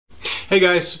Hey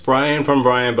guys, Brian from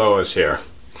Boas here.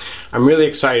 I'm really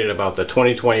excited about the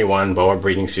 2021 boa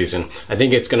breeding season. I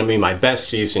think it's going to be my best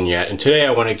season yet, and today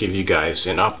I want to give you guys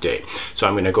an update. So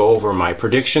I'm going to go over my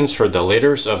predictions for the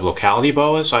litters of Locality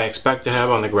Boas I expect to have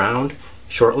on the ground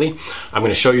shortly. I'm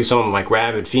going to show you some of my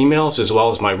gravid females as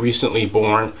well as my recently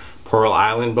born Pearl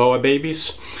Island boa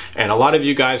babies. And a lot of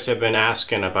you guys have been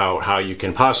asking about how you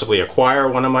can possibly acquire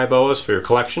one of my boas for your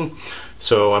collection.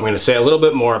 So I'm going to say a little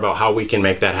bit more about how we can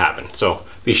make that happen. So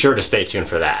be sure to stay tuned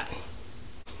for that.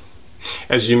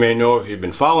 As you may know if you've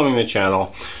been following the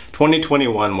channel,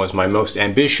 2021 was my most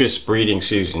ambitious breeding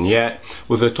season yet,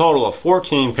 with a total of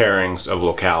 14 pairings of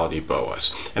Locality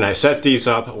Boas. And I set these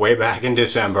up way back in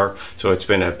December, so it's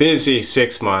been a busy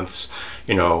 6 months,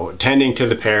 tending to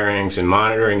the pairings and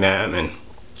monitoring them and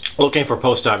looking for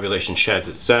post-ovulation sheds,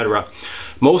 etc.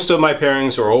 Most of my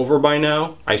pairings are over by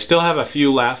now. I still have a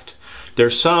few left.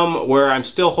 There's some where I'm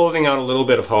still holding out a little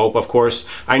bit of hope. Of course,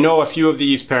 I know a few of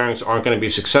these pairings aren't going to be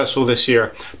successful this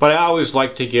year, but I always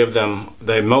like to give them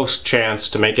the most chance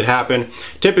to make it happen.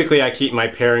 Typically, I keep my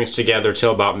pairings together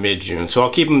till about mid-June, so I'll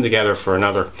keep them together for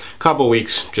another couple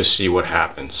weeks, just see what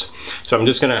happens. So I'm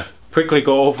just going to quickly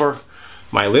go over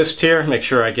my list here, make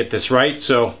sure I get this right.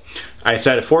 So I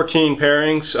said 14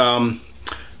 pairings.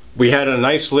 We had a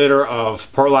nice litter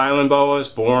of Pearl Island boas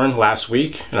born last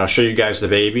week, and I'll show you guys the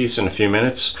babies in a few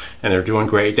minutes, and they're doing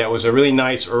great. That was a really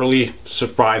nice early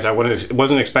surprise. I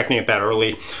wasn't expecting it that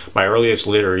early, my earliest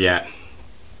litter yet.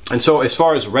 And so as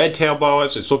far as red tail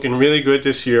boas, it's looking really good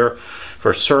this year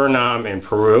for Suriname and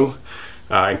Peru,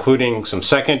 including some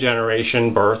second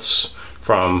generation births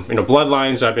from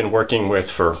bloodlines I've been working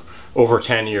with for over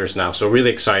 10 years now, so really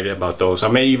excited about those. I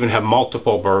may even have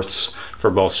multiple births for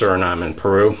both Suriname and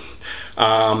Peru.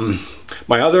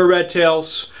 My other red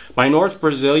tails, my North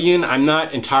Brazilian, I'm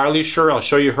not entirely sure. I'll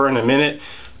show you her in a minute.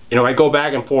 I go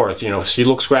back and forth. She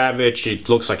looks gravid, she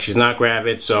looks like she's not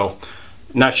gravid, so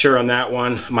not sure on that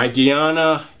one. My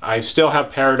Guyana, I still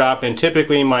have paired up, and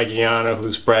typically my Guyana,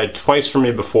 who's bred twice for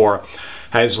me before,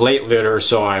 has late litter,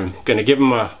 so I'm going to give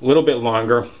them a little bit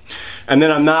longer. And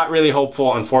then I'm not really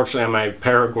hopeful, unfortunately, on my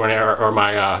Paraguay or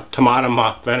my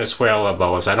Tomatoma Venezuela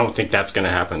boas. I don't think that's going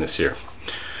to happen this year.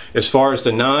 As far as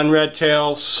the non-red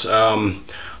tails,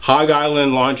 Hog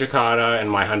Island Longicata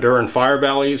and my Honduran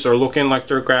Firebellies are looking like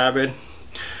they're gravid.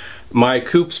 My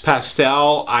Coops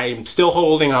Pastel, I'm still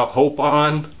holding out hope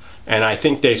on, and I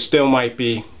think they still might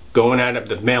be going at it.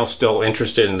 The male's still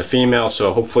interested in the female,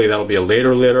 so hopefully that'll be a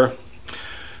later litter.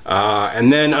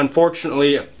 And then,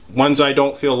 unfortunately, ones I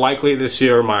don't feel likely this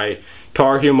year, my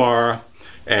Tarahumara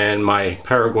and my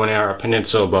Paraguay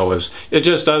Peninsula boas. It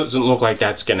just doesn't look like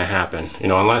that's going to happen,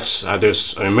 unless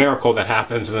there's a miracle that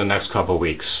happens in the next couple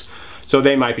weeks. So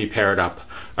they might be paired up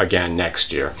again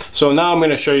next year. So now I'm going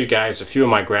to show you guys a few of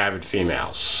my gravid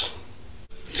females.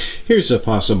 Here's a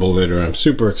possible litter I'm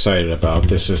super excited about.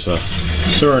 This is a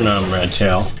Suriname red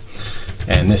tail,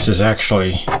 and this is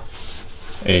actually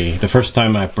the first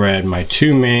time I've bred my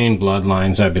two main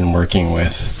bloodlines I've been working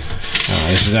with.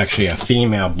 This is actually a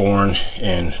female born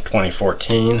in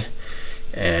 2014,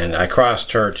 and I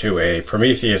crossed her to a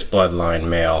Prometheus bloodline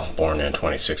male born in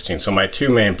 2016. So my two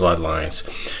main bloodlines.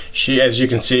 She, as you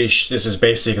can see, this is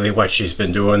basically what she's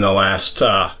been doing the last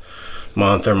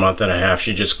month or month and a half.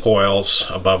 She just coils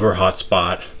above her hot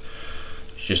spot.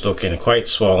 She's looking quite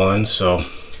swollen, so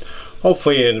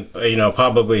hopefully in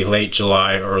probably late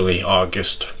July, early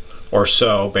August or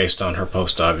so, based on her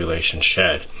post-ovulation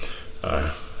shed.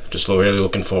 Just really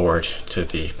looking forward to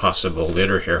the possible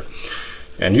litter here.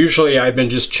 And usually I've been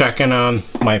just checking on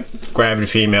my gravid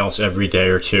females every day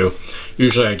or two.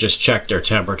 Usually I just check their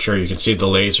temperature. You can see the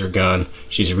laser gun.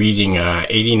 She's reading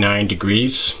 89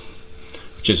 degrees,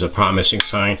 which is a promising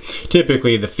sign.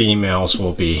 Typically the females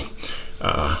will be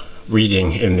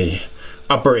reading in the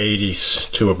upper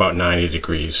 80s to about 90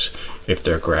 degrees if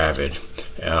they're gravid.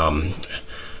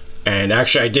 And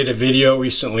actually I did a video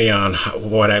recently on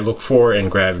what I look for in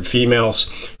gravid females.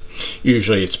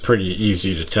 Usually it's pretty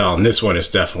easy to tell, and this one is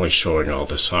definitely showing all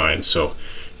the signs, so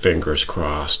fingers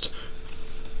crossed.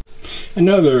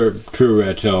 Another true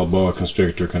red tail boa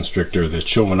constrictor that's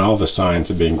showing all the signs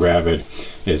of being gravid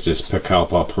is this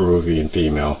Picalpa Peruvian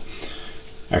female.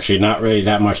 Actually not really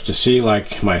that much to see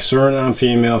like my Suriname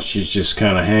female. She's just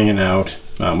kind of hanging out,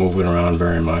 not moving around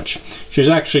very much. She's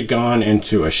actually gone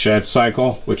into a shed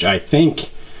cycle, which I think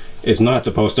is not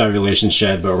the post-ovulation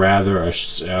shed, but rather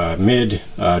a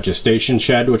mid-gestation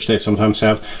shed, which they sometimes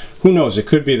have. Who knows, it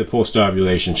could be the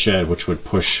post-ovulation shed, which would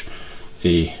push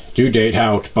the due date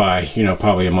out by,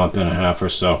 probably a month and a half or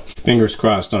so. Fingers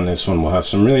crossed on this one. We'll have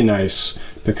some really nice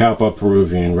Picalpa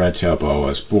Peruvian red-tailed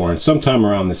boas born sometime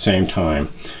around the same time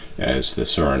as the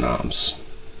Surinams.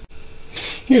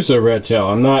 Here's a red-tail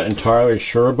I'm not entirely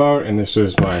sure about, and this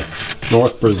is my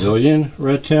North Brazilian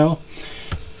red-tail.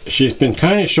 She's been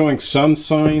kind of showing some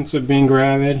signs of being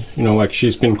gravid, you know, like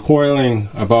she's been coiling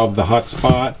above the hot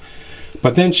spot,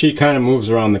 but then she kind of moves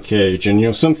around the cage. And you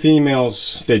know, some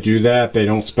females, they do that. They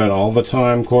don't spend all the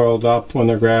time coiled up when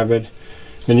they're gravid,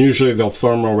 and usually they'll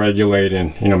thermoregulate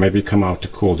and, you know, maybe come out to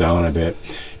cool down a bit.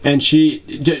 And she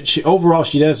overall,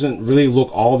 she doesn't really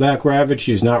look all that gravid.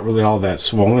 She's not really all that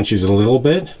swollen. She's a little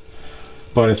bit,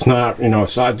 but it's not, you know,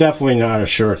 it's definitely not a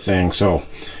sure thing. So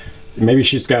maybe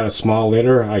she's got a small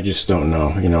litter. I just don't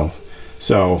know, you know.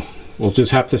 So we'll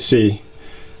just have to see,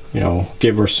 you know,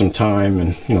 give her some time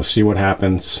and, you know, see what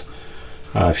happens.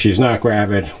 If she's not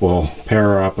gravid, we'll pair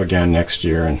her up again next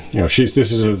year. And, you know,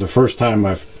 this is the first time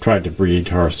I've tried to breed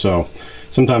her, so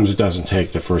sometimes it doesn't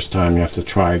take the first time. You have to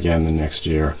try again the next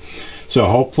year. So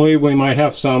hopefully we might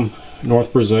have some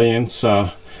North Brazilians, you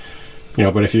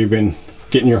know, but if you've been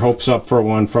getting your hopes up for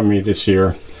one from me this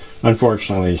year,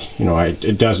 unfortunately, you know,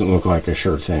 it doesn't look like a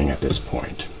sure thing at this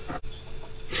point.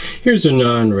 Here's a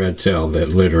non-red tail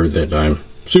litter that I'm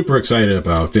super excited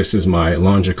about. This is my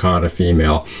Longicauda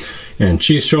female, and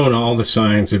she's showing all the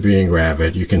signs of being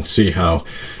gravid. You can see how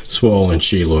swollen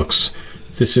she looks.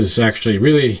 This is actually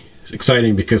really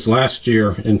exciting because last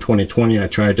year in 2020 I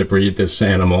tried to breed this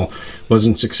animal,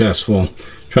 wasn't successful.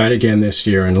 Tried again this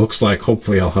year, and looks like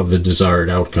hopefully I'll have the desired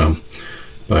outcome.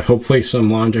 But hopefully some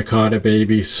Longicauda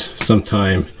babies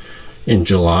sometime in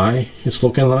July, it's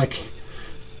looking like.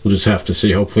 We'll just have to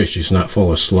see. Hopefully she's not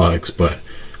full of slugs, but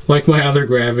like my other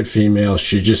gravid females,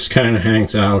 she just kind of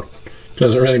hangs out,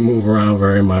 doesn't really move around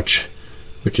very much,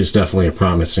 which is definitely a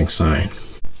promising sign.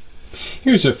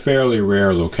 Here's a fairly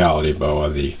rare locality boa,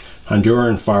 the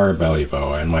Honduran firebelly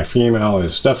boa, and my female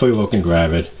is definitely looking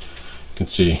gravid. You can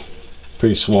see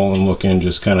pretty swollen looking,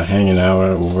 just kind of hanging out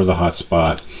over the hot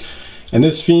spot. And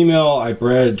this female I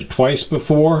bred twice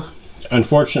before.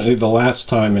 Unfortunately, the last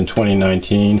time in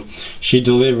 2019, she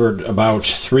delivered about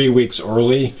 3 weeks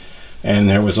early, and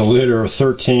there was a litter of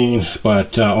 13,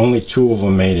 but only 2 of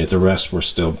them made it. The rest were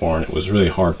stillborn. It was really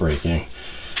heartbreaking.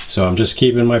 So I'm just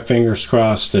keeping my fingers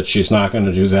crossed that she's not going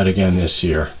to do that again this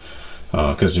year,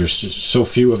 because there's just so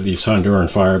few of these Honduran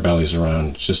firebellies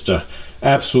around. It's just a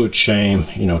absolute shame,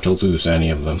 you know, to lose any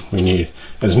of them. We need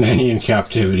as many in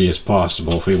captivity as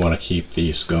possible if we want to keep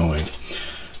these going.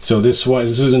 So this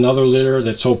is another litter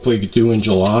that's hopefully due in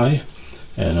July,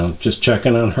 and I'm just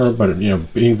checking on her, but you know,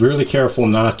 being really careful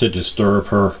not to disturb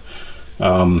her,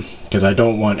 because I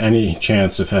don't want any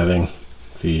chance of having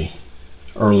the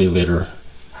early litter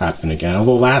happen again.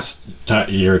 Although last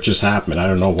year it just happened. I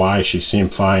don't know why. She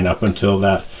seemed fine up until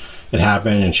that it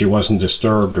happened, and she wasn't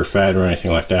disturbed or fed or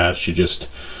anything like that. She just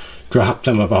dropped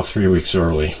them about 3 weeks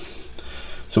early.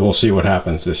 So we'll see what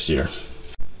happens this year.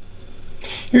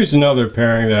 Here's another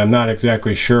pairing that I'm not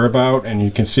exactly sure about, and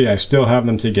you can see I still have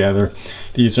them together.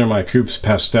 These are my Coups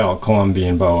Pastel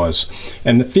Colombian boas,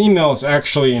 and the female is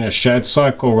actually in a shed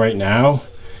cycle right now.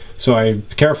 So I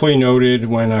carefully noted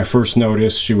when I first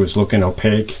noticed she was looking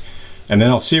opaque, and then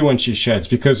I'll see when she sheds,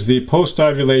 because the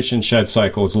post-ovulation shed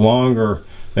cycle is longer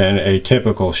than a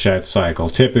typical shed cycle.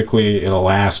 Typically it'll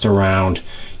last around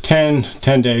 10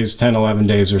 days, 10, 11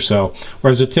 days or so,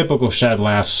 whereas a typical shed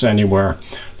lasts anywhere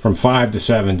from 5 to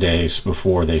 7 days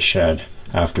before they shed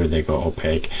after they go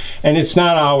opaque. And it's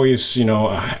not always, you know,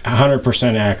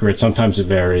 100% accurate. Sometimes it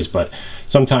varies, but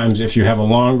sometimes if you have a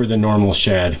longer than normal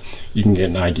shed, you can get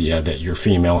an idea that your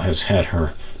female has had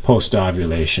her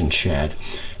post-ovulation shed.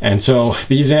 And so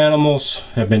these animals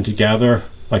have been together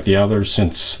like the others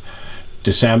since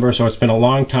December, so it's been a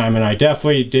long time, and I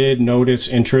definitely did notice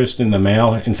interest in the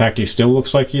male. In fact, he still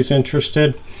looks like he's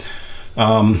interested.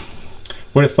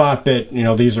 Would have thought that, you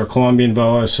know, these are Colombian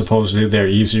boas. Supposedly they're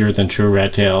easier than true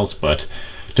red tails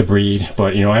to breed,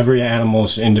 but you know, every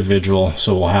animal's individual,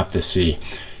 so we'll have to see.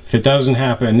 If it doesn't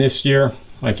happen this year,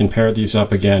 I can pair these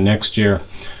up again next year,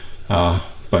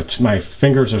 but my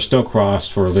fingers are still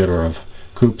crossed for a litter of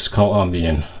Coups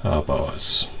Colombian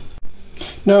boas.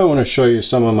 Now I want to show you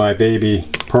some of my baby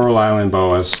Pearl Island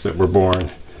boas that were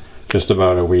born just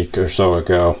about a week or so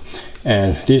ago,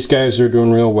 and these guys are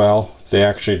doing real well. They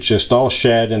actually just all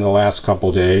shed in the last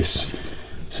couple days,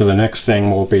 so the next thing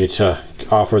will be to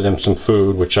offer them some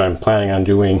food, which I'm planning on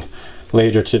doing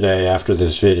later today after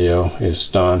this video is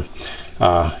done.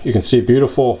 You can see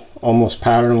beautiful, almost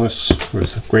patternless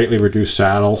with greatly reduced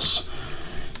saddles.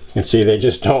 You can see they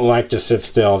just don't like to sit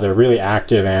still. They're really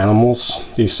active animals,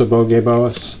 these Tsoboge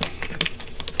boas,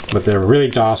 but they're really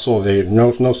docile. They have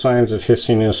no signs of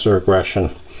hissiness or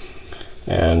aggression.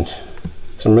 and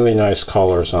some really nice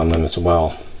colors on them as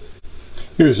well.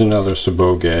 Here's another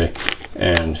Saboge,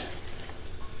 and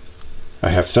I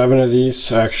have 7 of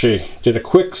these. I actually did a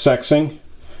quick sexing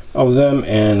of them,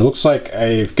 and it looks like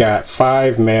I've got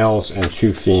 5 males and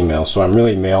 2 females, so I'm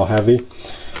really male heavy.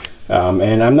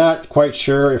 And I'm not quite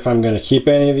sure if I'm going to keep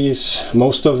any of these.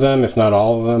 Most of them, if not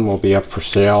all of them, will be up for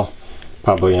sale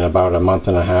probably in about a month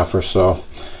and a half or so.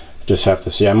 Just have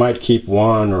to see. I might keep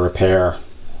 1 or a pair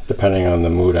depending on the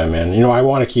mood I'm in. You know, I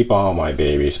want to keep all my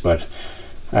babies, but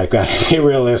I've got to be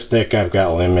realistic. I've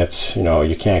got limits. You know,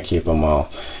 you can't keep them all.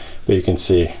 But you can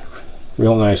see,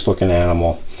 real nice looking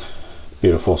animal.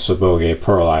 Beautiful Saboge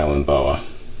Pearl Island boa.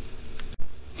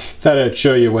 Thought I'd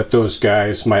show you what those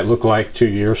guys might look like 2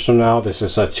 years from now. This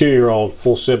is a 2-year-old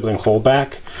full sibling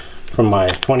holdback from my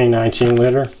 2019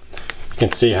 litter. You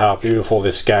can see how beautiful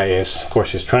this guy is. Of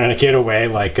course, he's trying to get away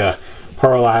like a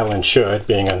Pearl Island should,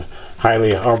 being a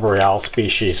highly arboreal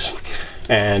species.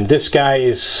 And this guy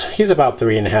he's about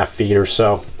 3.5 feet or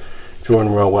so,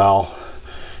 doing real well.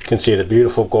 You can see the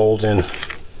beautiful golden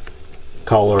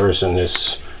colors and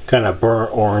this kind of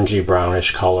burnt orangey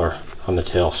brownish color on the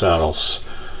tail saddles.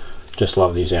 Just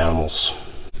love these animals.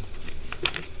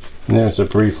 And there's a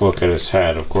brief look at his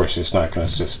head. Of course, he's not going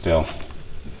to sit still.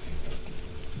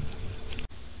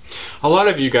 A lot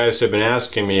of you guys have been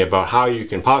asking me about how you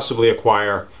can possibly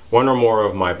acquire 1 or more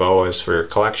of my boas for your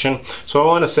collection, so I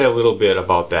want to say a little bit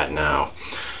about that now.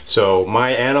 So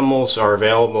my animals are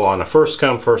available on a first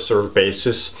come first served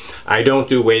basis. I don't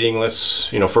do waiting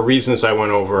lists, you know, for reasons I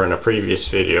went over in a previous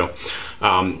video,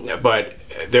 but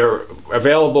they're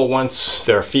available once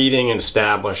they're feeding and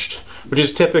established, which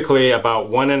is typically about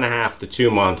 1.5 to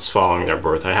 2 months following their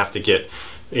birth. I have to get,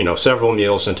 you know, several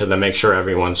meals into them, make sure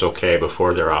everyone's okay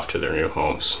before they're off to their new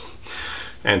homes.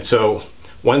 And so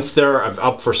once they're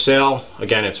up for sale,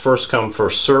 again, it's first come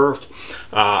first served.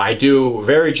 I do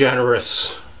very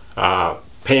generous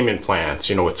payment plans,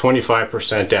 you know, with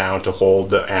 25% down to hold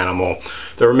the animal.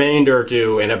 The remainder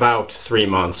due in about 3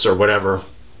 months or whatever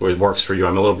works for you.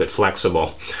 I'm a little bit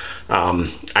flexible.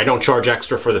 I don't charge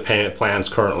extra for the payment plans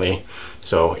currently,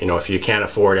 so you know, if you can't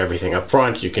afford everything up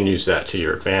front, you can use that to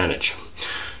your advantage.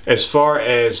 As far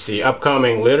as the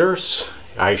upcoming litters,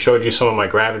 I showed you some of my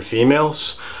gravid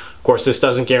females. Of course, this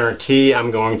doesn't guarantee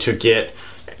I'm going to get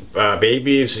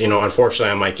babies. You know, unfortunately,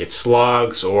 I might get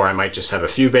slugs, or I might just have a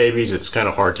few babies. It's kind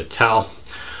of hard to tell.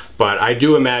 But I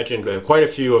do imagine that quite a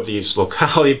few of these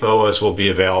Locality Boas will be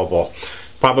available,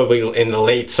 probably in the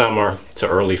late summer to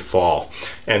early fall.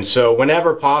 And so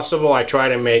whenever possible, I try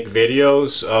to make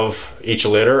videos of each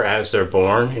litter as they're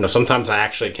born. You know, sometimes I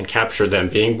actually can capture them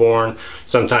being born.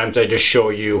 Sometimes I just show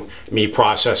you me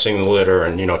processing the litter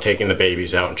and, you know, taking the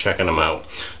babies out and checking them out.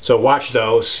 So watch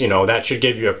those. You know, that should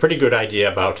give you a pretty good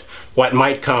idea about what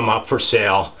might come up for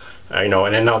sale, you know,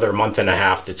 in another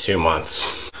 1.5 to 2 months.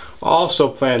 I also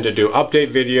plan to do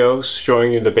update videos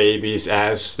showing you the babies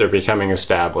as they're becoming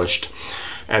established.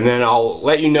 And then I'll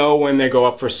let you know when they go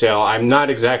up for sale. I'm not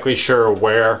exactly sure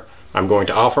where I'm going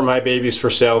to offer my babies for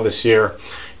sale this year.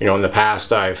 You know, in the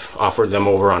past I've offered them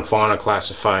over on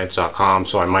faunaclassifieds.com,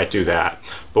 so I might do that.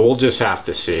 But we'll just have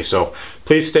to see. So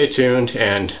please stay tuned,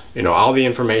 and you know, all the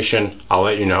information I'll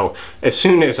let you know as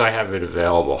soon as I have it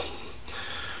available.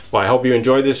 Well, I hope you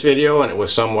enjoyed this video and it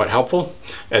was somewhat helpful.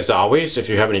 As always, if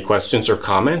you have any questions or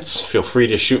comments, feel free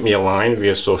to shoot me a line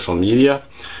via social media.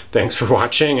 Thanks for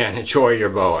watching and enjoy your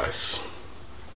boas.